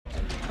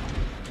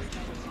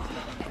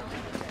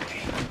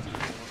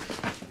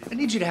I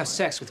need you to have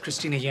sex with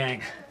Christina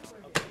Yang.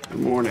 Good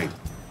morning.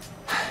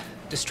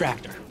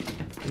 Distract her.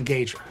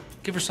 Engage her.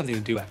 Give her something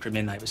to do after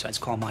midnight besides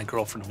call my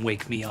girlfriend and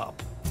wake me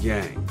up.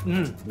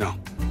 Yang?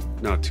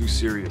 No, too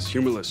serious.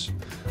 Humorless.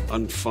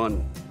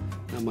 Unfun.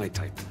 Not my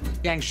type.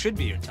 Yang should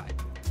be your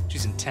type.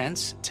 She's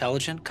intense,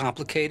 intelligent,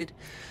 complicated.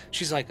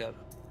 She's like a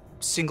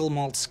single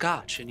malt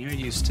scotch, and you're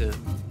used to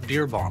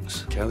beer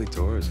bongs. Callie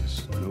Torres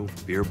is no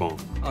beer bong.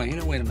 Oh, you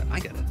know, wait a minute. I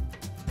get it.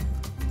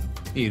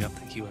 You don't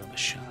think you have a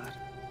shot.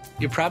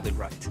 You're probably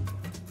right.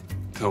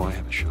 Oh, I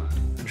have a shot.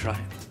 Then try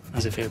it.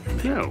 As a favor to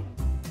me. No,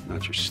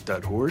 not your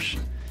stud horse. You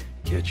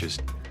can't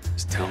just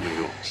tell me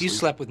you'll You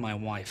slept with my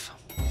wife.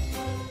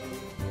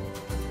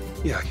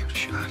 Yeah, I'll give it a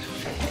shot.